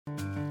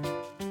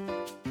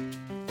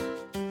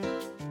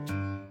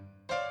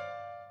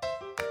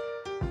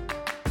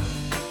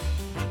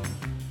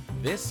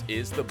This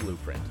is The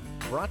Blueprint,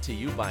 brought to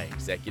you by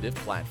Executive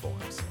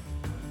Platforms.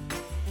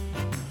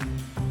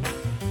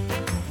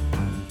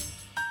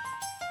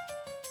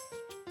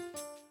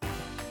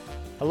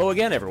 Hello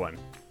again, everyone.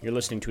 You're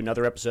listening to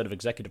another episode of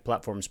Executive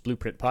Platform's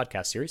Blueprint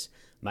podcast series.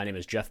 My name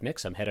is Jeff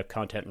Mix. I'm head of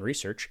content and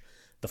research.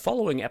 The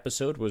following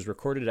episode was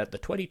recorded at the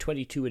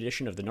 2022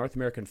 edition of the North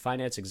American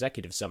Finance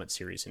Executive Summit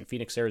series in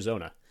Phoenix,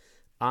 Arizona.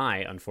 I,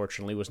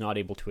 unfortunately, was not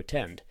able to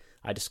attend.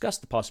 I discussed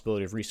the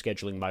possibility of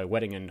rescheduling my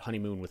wedding and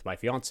honeymoon with my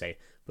fiancée,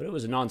 but it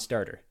was a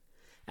non-starter.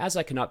 As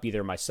I cannot be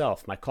there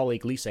myself, my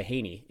colleague Lisa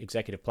Haney,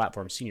 Executive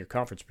Platform Senior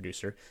Conference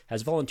Producer,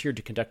 has volunteered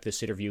to conduct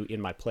this interview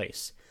in my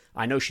place.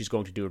 I know she's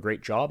going to do a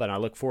great job, and I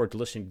look forward to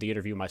listening to the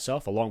interview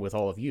myself along with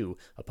all of you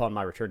upon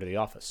my return to the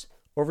office.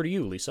 Over to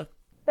you, Lisa.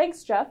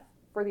 Thanks, Jeff,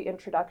 for the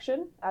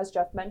introduction. As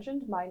Jeff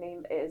mentioned, my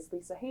name is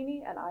Lisa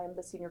Haney, and I am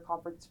the Senior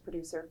Conference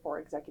Producer for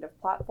Executive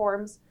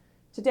Platforms.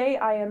 Today,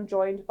 I am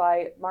joined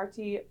by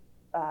Martti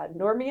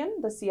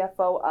Nurminen, the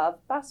CFO of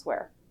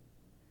Basware.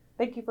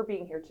 Thank you for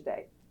being here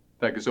today.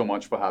 Thank you so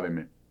much for having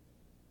me.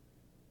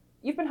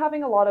 You've been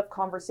having a lot of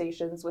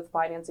conversations with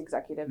finance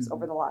executives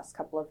over the last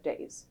couple of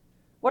days.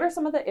 What are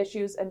some of the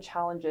issues and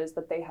challenges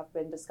that they have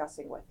been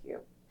discussing with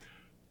you?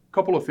 A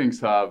couple of things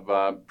have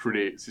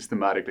pretty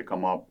systematically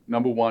come up.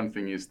 Number one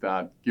thing is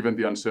that given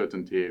the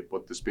uncertainty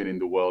what there's been in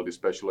the world,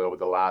 especially over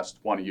the last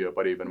 1 year,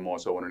 but even more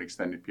so on an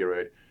extended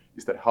period,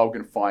 is that how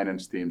can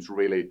finance teams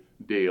really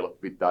deal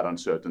with that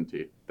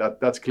uncertainty?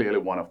 That's clearly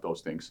one of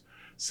those things.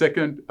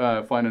 Second,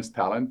 finance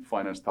talent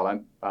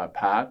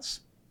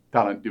paths,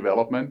 talent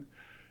development.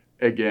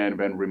 Again,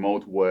 when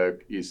remote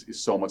work is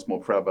so much more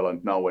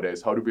prevalent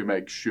nowadays, how do we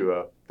make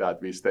sure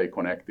that we stay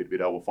connected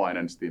with our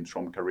finance teams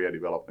from a career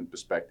development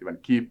perspective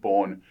and keep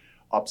on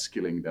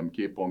upskilling them,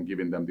 keep on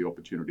giving them the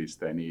opportunities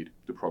they need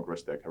to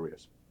progress their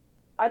careers?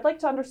 I'd like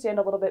to understand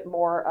a little bit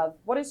more of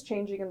what is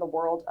changing in the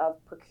world of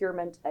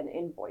procurement and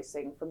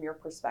invoicing from your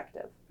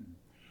perspective.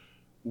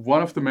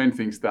 One of the main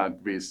things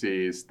that we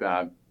see is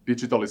that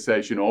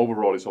digitalization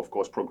overall is, of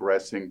course,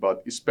 progressing,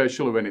 but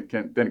especially when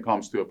it then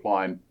comes to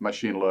applying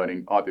machine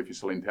learning,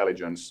 artificial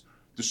intelligence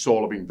to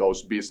solving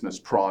those business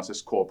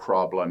process core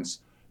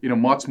problems in a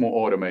much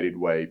more automated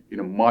way, in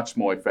a much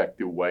more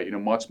effective way, in a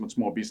much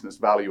more business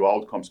value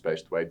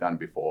outcomes-based way than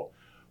before.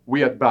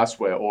 We at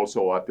Basware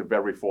also are at the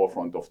very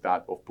forefront of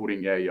that, of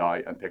putting AI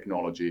and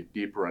technology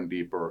deeper and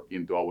deeper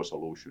into our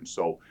solutions.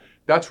 So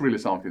that's really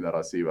something that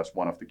I see as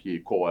one of the key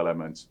core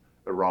elements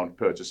around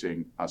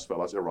purchasing as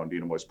well as around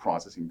invoice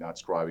processing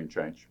that's driving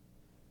change.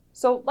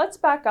 So let's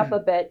back up a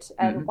bit,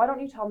 and why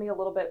don't you tell me a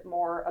little bit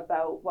more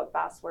about what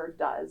Basware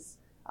does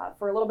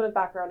for a little bit of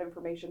background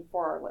information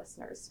for our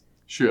listeners.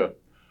 Sure.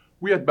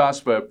 We at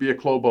Basware, be a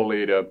global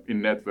leader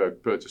in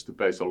network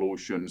purchase-to-pay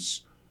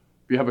solutions.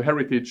 We have a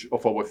heritage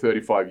of over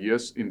 35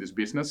 years in this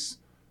business,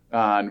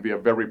 and we are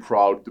very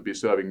proud to be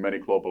serving many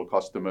global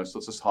customers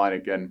such as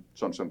Heineken,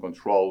 Johnson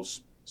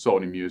Controls,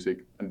 Sony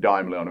Music, and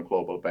Daimler on a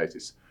global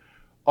basis.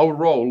 Our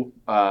role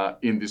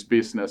in this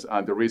business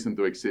and the reason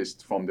to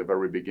exist from the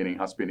very beginning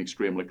has been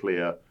extremely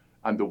clear,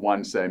 and the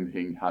one same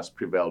thing has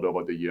prevailed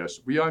over the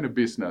years. We are in a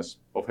business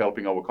of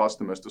helping our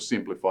customers to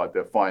simplify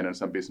their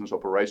finance and business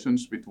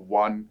operations with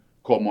one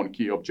common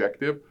key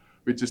objective,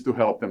 which is to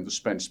help them to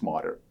spend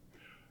smarter.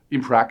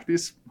 In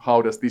practice,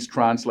 how does this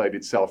translate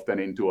itself then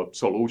into a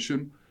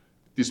solution?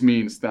 This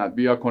means that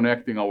we are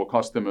connecting our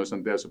customers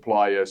and their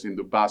suppliers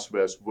into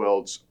Basware's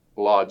world's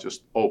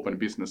largest open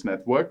business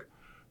network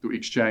to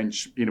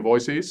exchange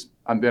invoices.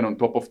 And then on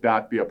top of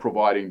that, we are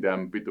providing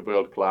them with the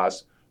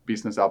world-class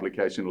business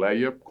application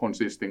layer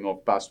consisting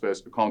of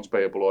Basware's accounts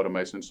payable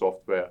automation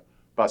software,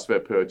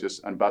 Basware Purchase,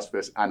 and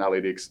Basware's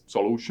analytics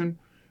solution.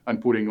 And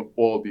putting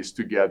all this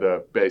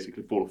together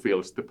basically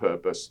fulfills the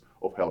purpose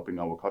of helping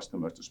our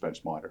customers to spend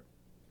smarter.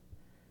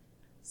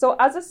 So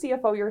as a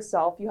CFO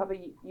yourself, you have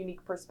a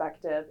unique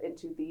perspective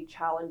into the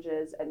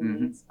challenges and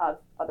needs of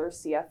other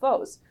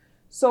CFOs.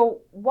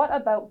 So what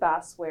about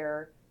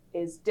Basware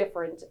is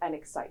different and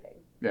exciting?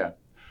 Yeah,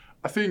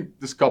 I think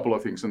there's a couple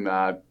of things on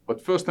that.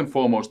 But first and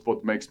foremost,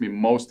 what makes me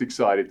most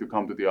excited to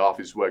come to the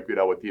office, work with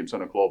our teams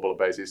on a global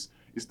basis,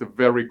 is the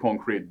very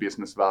concrete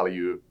business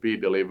value we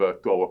deliver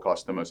to our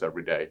customers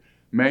every day,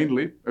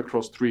 mainly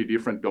across 3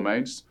 different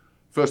domains.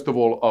 First of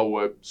all,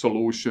 our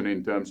solution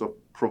in terms of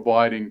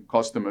providing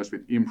customers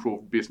with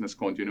improved business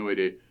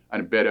continuity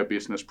and better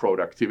business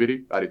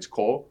productivity at its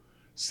core.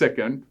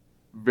 Second,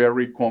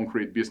 very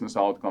concrete business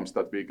outcomes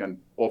that we can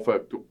offer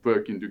to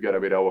working together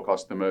with our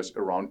customers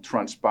around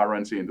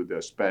transparency into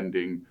their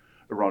spending,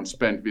 around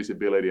spend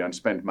visibility and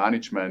spend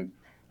management.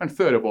 And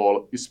third of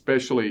all,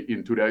 especially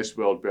in today's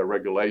world where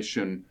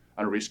regulation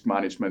and risk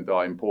management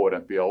are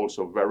important, we are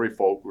also very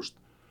focused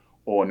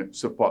on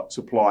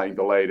supplying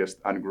the latest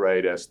and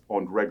greatest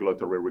on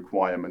regulatory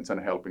requirements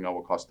and helping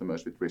our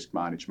customers with risk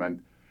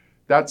management.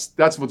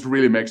 That's what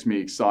really makes me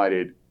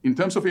excited. In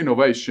terms of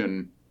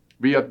innovation,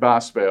 we at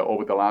Basware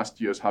over the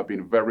last years have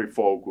been very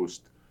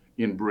focused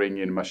in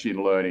bringing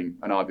machine learning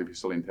and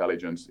artificial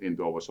intelligence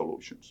into our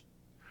solutions.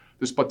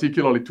 There's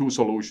particularly two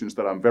solutions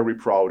that I'm very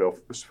proud of.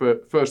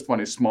 First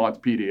one is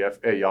Smart PDF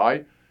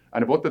AI.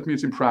 And what that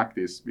means in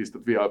practice is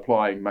that we are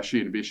applying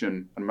machine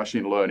vision and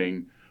machine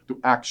learning to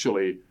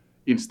actually,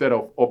 instead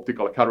of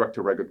optical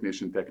character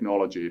recognition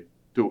technology,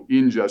 to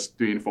ingest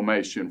the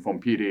information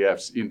from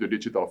PDFs into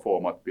digital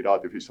format with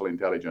artificial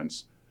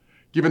intelligence.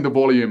 Given the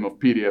volume of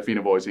PDF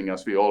invoicing,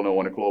 as we all know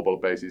on a global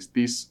basis,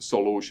 this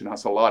solution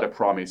has a lot of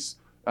promise,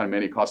 and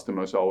many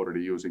customers are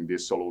already using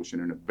this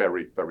solution in a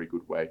very, very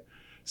good way.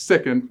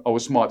 Second, our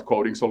smart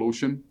coding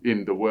solution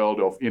in the world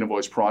of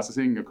invoice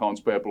processing.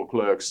 Accounts payable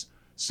clerks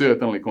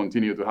certainly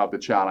continue to have the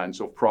challenge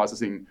of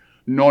processing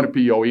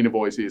non-PO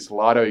invoices, a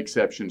lot of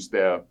exceptions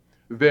there.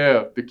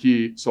 There, the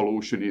key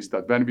solution is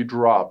that when we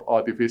drop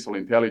artificial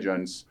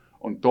intelligence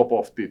on top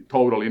of the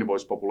total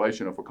invoice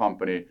population of a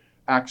company,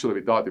 actually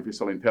with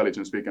artificial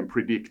intelligence, we can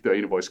predict the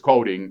invoice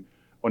coding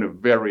on a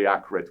very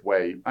accurate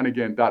way. And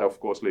again, that of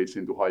course leads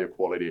into higher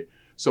quality.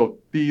 So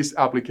these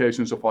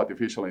applications of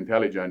artificial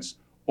intelligence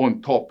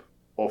on top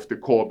of the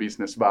core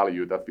business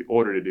value that we're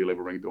already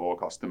delivering to our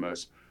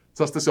customers,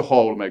 just as a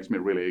whole makes me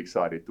really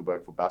excited to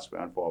work for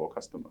Basware and for our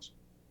customers.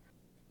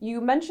 You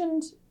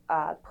mentioned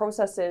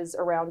processes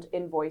around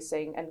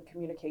invoicing and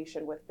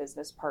communication with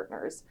business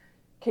partners.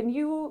 Can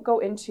you go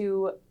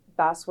into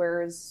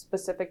Basware's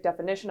specific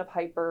definition of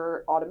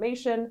hyper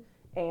automation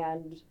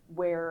and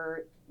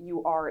where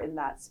you are in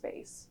that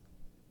space?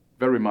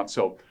 Very much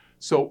so.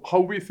 So how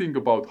we think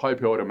about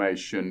hyper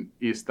automation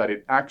is that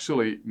it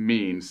actually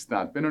means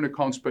that when an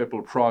accounts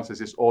payable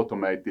process is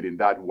automated in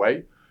that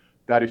way,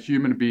 that a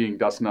human being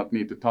does not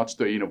need to touch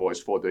the invoice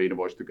for the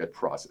invoice to get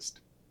processed.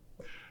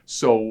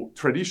 So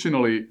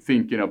traditionally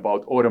thinking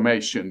about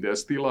automation, there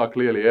still are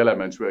clearly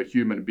elements where a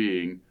human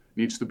being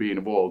needs to be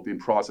involved in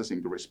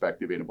processing the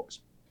respective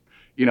invoice.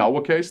 In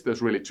our case,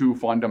 there's really two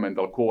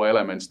fundamental core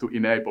elements to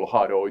enable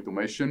hard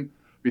automation,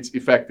 which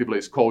effectively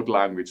is code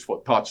language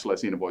for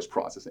touchless invoice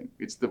processing.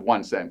 It's the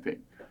one same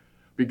thing.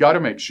 We got to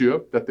make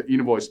sure that the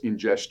invoice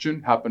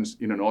ingestion happens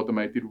in an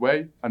automated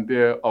way, and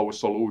there our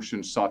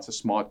solutions such as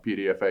Smart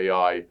PDF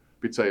AI,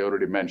 which I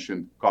already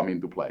mentioned, come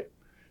into play.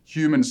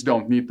 Humans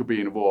don't need to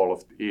be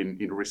involved in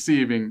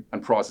receiving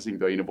and processing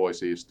the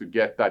invoices to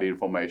get that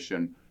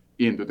information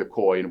into the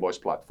core invoice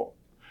platform.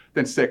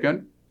 Then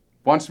second,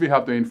 once we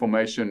have the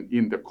information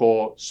in the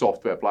core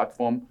software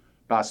platform,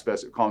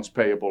 Basware's accounts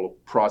payable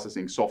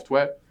processing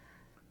software,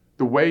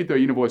 the way the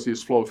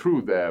invoices flow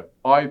through there,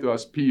 either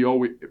as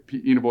PO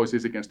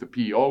invoices against the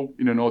PO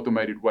in an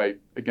automated way,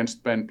 against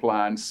spend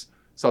plans,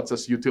 such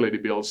as utility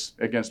bills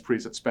against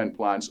preset spend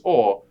plans,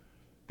 or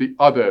the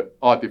other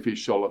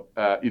artificial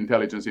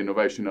intelligence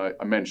innovation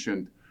I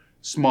mentioned,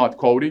 smart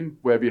coding,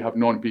 where we have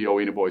non-PO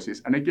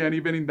invoices. And again,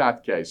 even in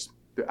that case,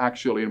 the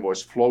actual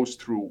invoice flows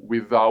through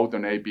without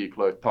an AP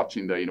clerk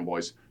touching the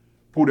invoice.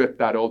 Put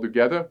that all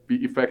together, we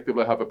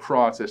effectively have a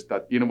process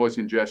that invoice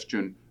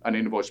ingestion and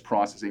invoice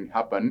processing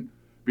happen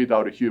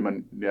without a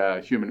human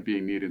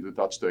being needing to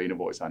touch the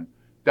invoice. And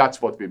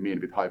that's what we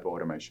mean with hyper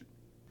automation.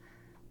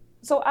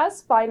 So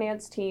as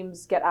finance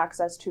teams get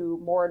access to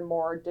more and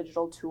more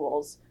digital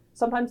tools,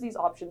 sometimes these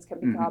options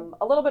can become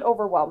a little bit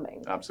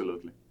overwhelming.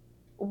 Absolutely.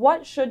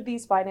 What should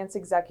these finance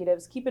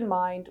executives keep in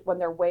mind when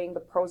they're weighing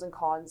the pros and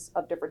cons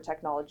of different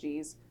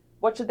technologies?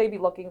 What should they be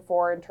looking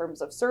for in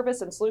terms of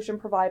service and solution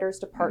providers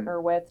to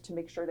partner with to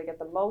make sure they get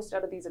the most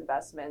out of these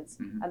investments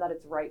and that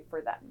it's right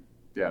for them?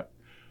 Yeah.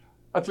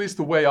 At least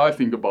the way I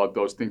think about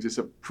those things is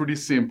a pretty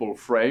simple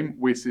frame,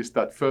 which is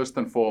that first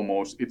and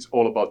foremost, it's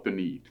all about the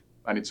need.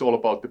 And it's all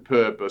about the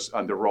purpose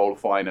and the role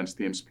finance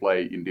teams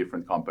play in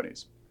different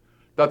companies.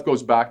 That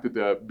goes back to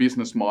the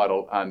business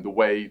model and the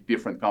way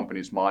different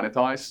companies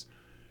monetize.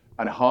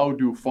 And how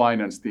do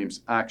finance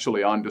teams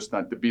actually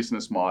understand the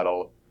business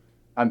model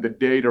and the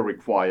data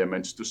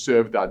requirements to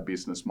serve that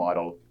business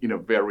model in a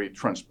very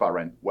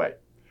transparent way?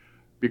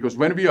 Because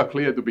when we are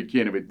clear to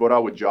begin with what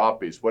our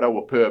job is, what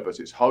our purpose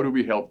is, how do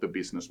we help the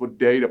business, what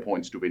data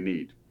points do we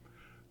need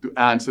to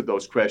answer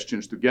those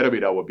questions together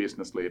with our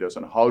business leaders,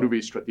 and how do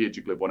we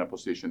strategically want to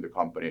position the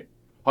company?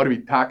 How do we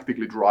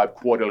tactically drive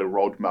quarterly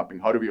road mapping?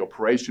 How do we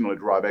operationally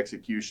drive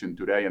execution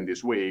today and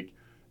this week?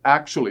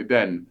 Actually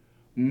then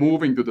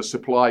moving to the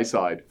supply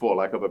side, for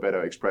lack of a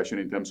better expression,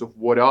 in terms of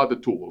what are the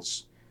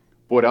tools,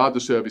 what are the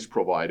service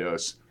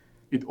providers,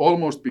 it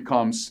almost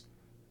becomes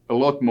a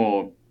lot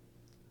more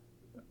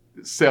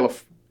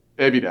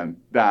self-evident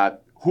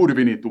that who do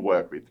we need to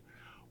work with?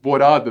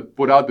 What are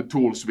the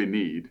tools we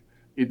need?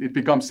 It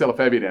becomes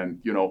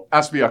self-evident,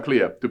 as we are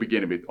clear to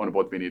begin with on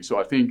what we need. So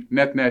I think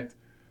net,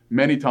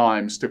 many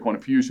times the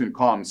confusion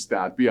comes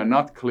that we are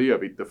not clear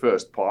with the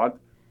first part,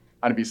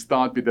 and we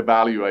start with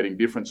evaluating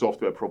different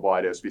software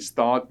providers. We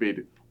start with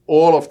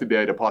all of the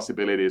data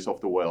possibilities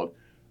of the world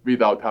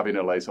without having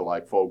a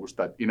laser-like focus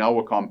that in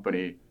our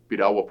company,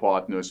 with our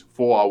partners,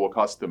 for our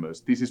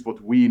customers, this is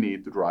what we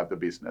need to drive the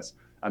business.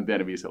 And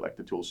then we select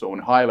the tool. So on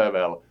high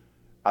level,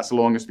 as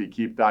long as we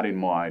keep that in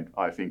mind,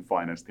 I think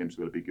finance teams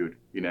will be good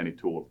in any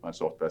tool and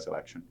software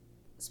selection.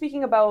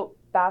 Speaking about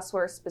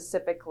Basware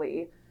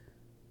specifically,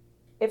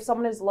 if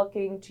someone is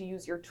looking to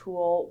use your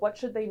tool, what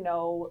should they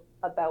know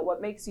about what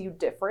makes you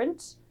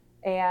different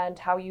and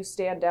how you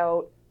stand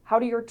out? How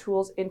do your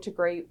tools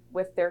integrate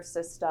with their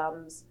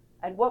systems?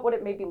 And what would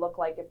it maybe look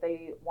like if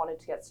they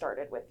wanted to get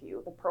started with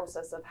you? The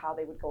process of how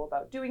they would go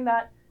about doing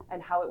that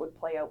and how it would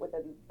play out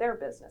within their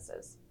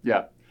businesses.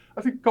 Yeah,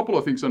 I think a couple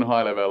of things on a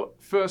high level.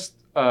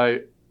 First,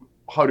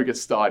 how to get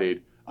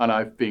started. And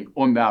I think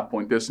on that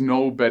point, there's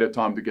no better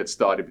time to get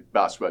started with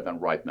Basware than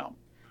right now.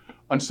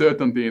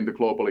 Uncertainty in the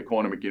global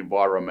economic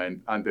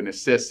environment and the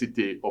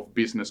necessity of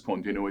business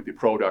continuity,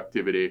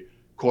 productivity,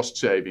 cost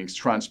savings,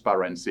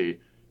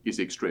 transparency is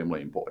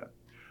extremely important.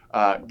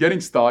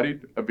 Getting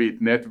started with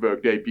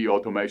network AP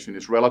automation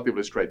is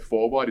relatively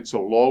straightforward. It's a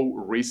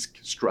low-risk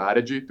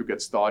strategy to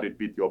get started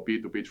with your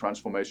B2B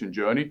transformation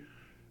journey.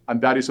 And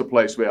that is a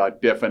place where I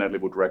definitely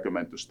would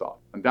recommend to start.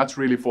 And that's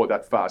really for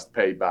that fast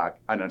payback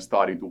and then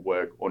starting to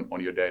work on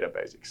your data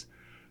basics.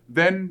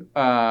 Then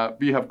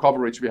we have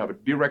coverage. We have a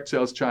direct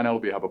sales channel.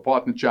 We have a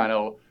partner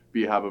channel.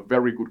 We have a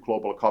very good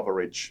global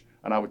coverage.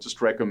 And I would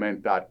just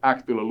recommend that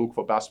actively look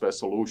for Basware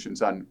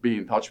solutions and be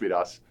in touch with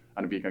us.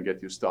 And we can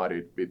get you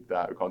started with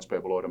accounts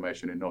payable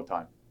automation in no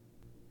time.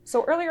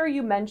 So earlier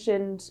you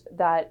mentioned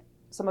that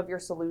some of your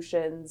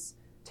solutions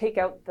take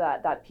out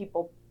that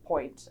people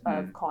point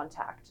of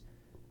contact.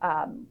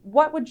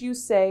 What would you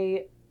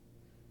say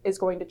is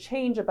going to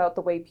change about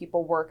the way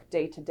people work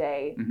day to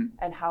day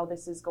and how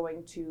this is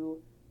going to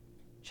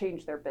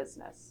change their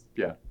business?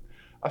 Yeah,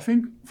 I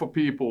think for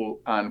people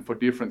and for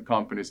different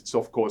companies, it's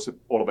of course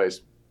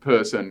always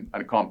person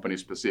and company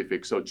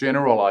specific. So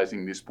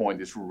generalizing this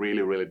point is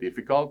really, really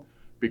difficult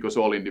because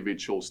all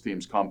individuals,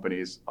 teams,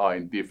 companies are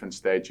in different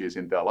stages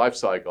in their life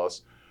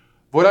cycles.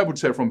 What I would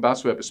say from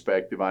Basware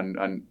perspective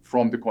and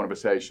from the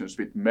conversations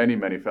with many,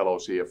 many fellow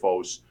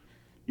CFOs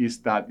is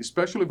that,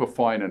 especially for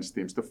finance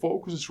teams, the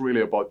focus is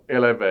really about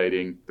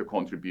elevating the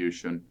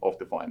contribution of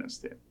the finance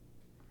team.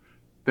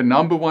 The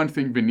number one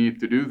thing we need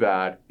to do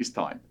that is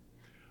time.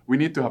 We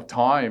need to have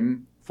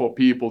time for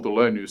people to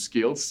learn new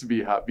skills.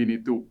 We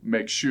need to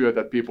make sure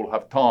that people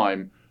have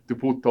time to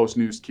put those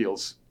new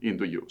skills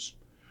into use.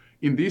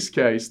 In this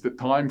case, the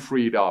time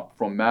freed up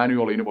from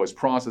manual invoice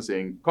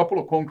processing, a couple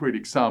of concrete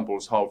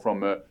examples how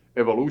from an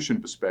evolution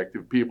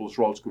perspective, people's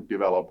roles could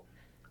develop.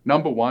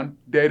 Number one,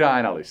 data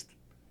analyst.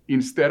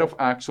 Instead of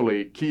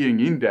actually keying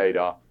in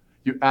data,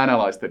 you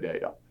analyze the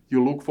data.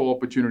 You look for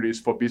opportunities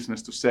for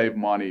business to save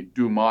money,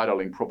 do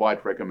modeling,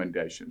 provide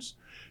recommendations.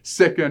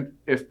 Second,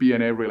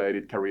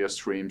 FP&A-related career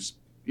streams.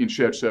 In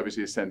shared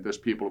services centers,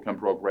 people can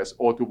progress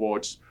or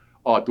towards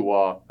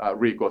R2R,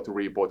 record to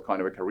report kind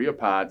of a career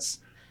paths.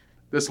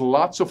 There's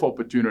lots of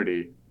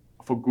opportunity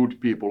for good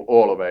people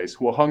always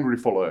who are hungry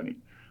for learning.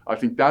 I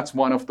think that's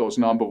one of those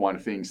number one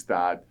things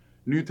that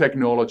new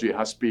technology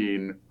has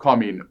been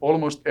coming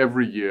almost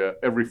every year,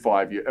 every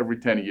 5 years, every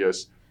 10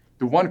 years.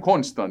 The one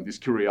constant is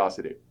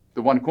curiosity.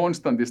 The one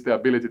constant is the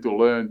ability to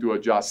learn, to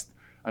adjust.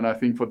 And I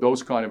think for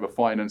those kind of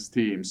finance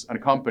teams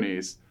and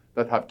companies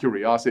that have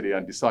curiosity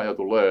and desire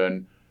to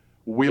learn,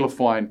 will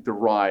find the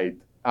right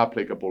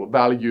applicable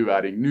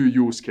value-adding new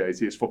use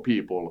cases for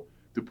people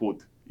to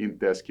put in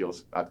their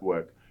skills at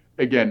work.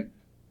 Again,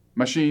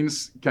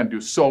 machines can do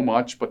so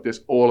much, but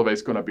there's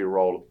always going to be a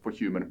role for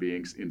human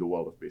beings in the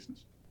world of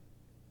business.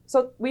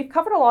 So we've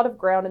covered a lot of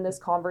ground in this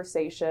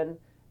conversation,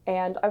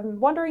 and I'm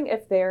wondering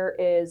if there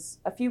is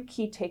a few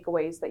key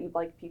takeaways that you'd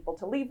like people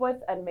to leave with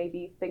and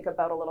maybe think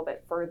about a little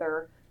bit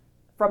further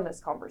from this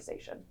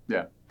conversation.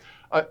 Yeah,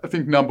 I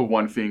think number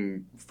one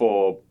thing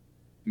for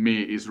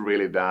me is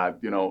really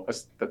that,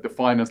 that the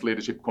finance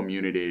leadership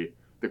community,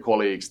 the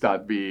colleagues,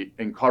 that we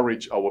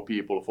encourage our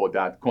people for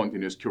that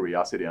continuous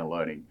curiosity and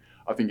learning.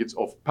 I think it's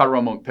of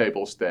paramount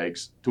table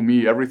stakes. To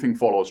me, everything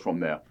follows from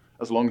there.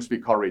 As long as we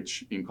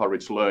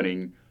encourage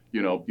learning,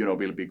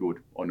 we'll be good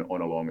on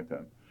a longer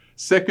term.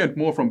 Second,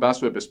 more from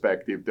Basware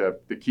perspective,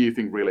 the key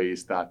thing really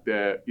is that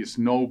there is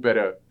no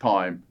better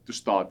time to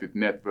start with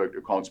networked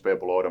accounts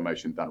payable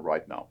automation than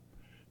right now.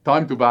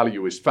 Time to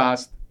value is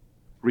fast,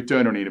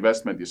 return on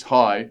investment is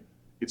high,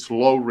 it's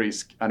low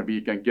risk, and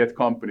we can get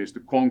companies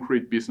to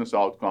concrete business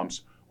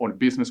outcomes on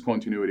business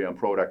continuity and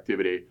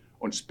productivity,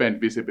 on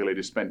spend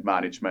visibility, spend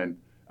management,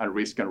 and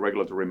risk and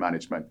regulatory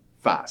management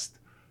fast.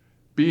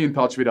 Be in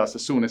touch with us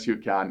as soon as you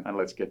can, and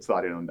let's get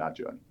started on that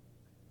journey.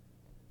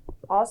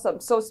 Awesome.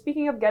 So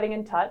speaking of getting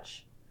in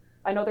touch,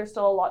 I know there's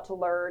still a lot to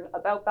learn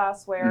about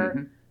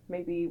Basware.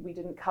 Maybe we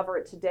didn't cover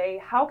it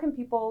today. How can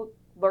people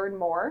learn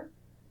more,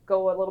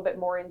 go a little bit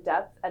more in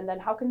depth, and then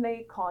how can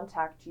they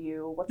contact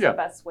you? What's the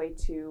best way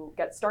to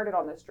get started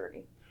on this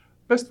journey?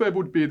 Best way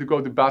would be to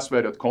go to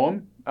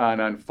basware.com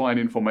and find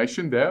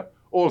information there.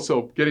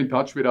 Also, get in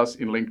touch with us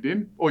in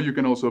LinkedIn, or you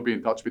can also be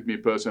in touch with me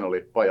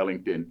personally via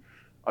LinkedIn.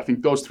 I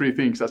think those three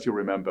things, as you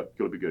remember,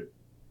 will be good.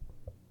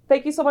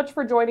 Thank you so much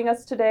for joining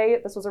us today.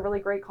 This was a really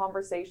great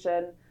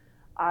conversation.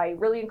 I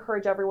really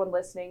encourage everyone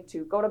listening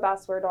to go to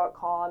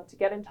basware.com, to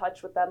get in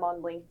touch with them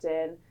on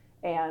LinkedIn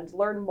and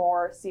learn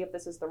more, see if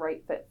this is the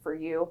right fit for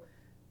you.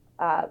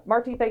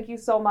 Martti, thank you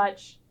so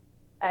much,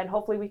 and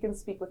hopefully we can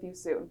speak with you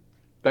soon.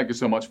 Thank you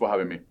so much for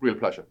having me. Real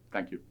pleasure.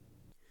 Thank you.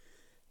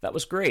 That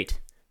was great.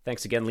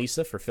 Thanks again,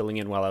 Lisa, for filling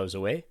in while I was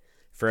away.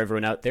 For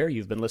everyone out there,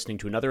 you've been listening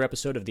to another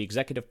episode of the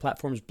Executive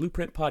Platforms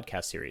Blueprint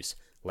podcast series.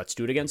 Let's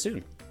do it again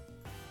soon.